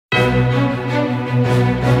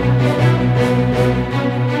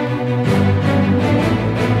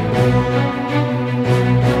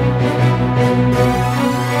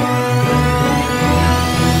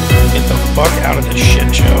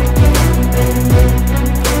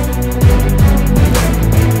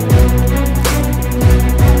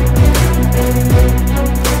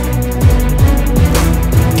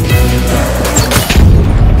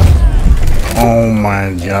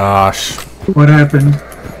gosh. What happened?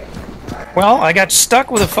 Well, I got stuck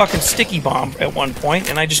with a fucking sticky bomb at one point,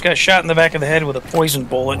 and I just got shot in the back of the head with a poison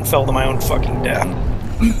bullet and fell to my own fucking death.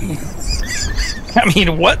 I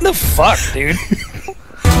mean, what in the fuck, dude?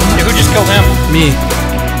 Yeah, who just killed him? Me.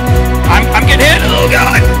 I'm getting hit! Oh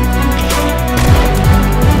god!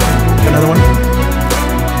 Another one.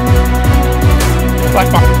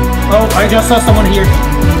 Black bomb. Oh, I just saw someone here.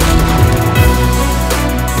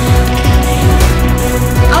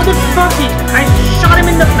 How the fuck I shot him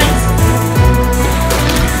in the face!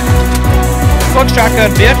 Fuck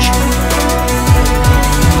shotgun, bitch!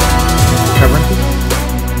 Covering.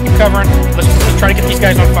 Keep covering. Let's try to get these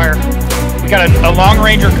guys on fire. We got a long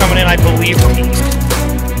ranger coming in, I believe, from east.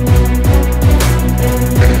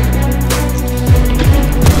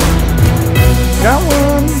 Got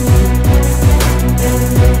one.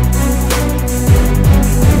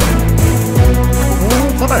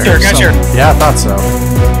 Here, guys, here. Yeah, I thought so.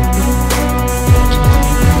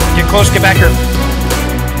 Get close, get back here.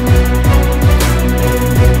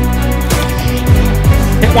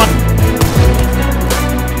 Hit one.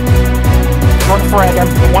 One frag,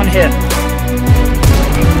 one hit.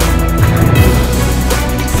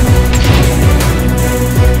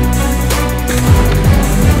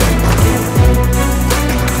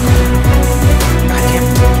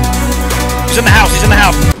 He's in the house, he's in the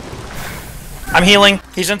house. I'm healing.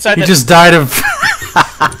 He's inside He the... just died of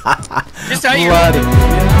Just out here. blood.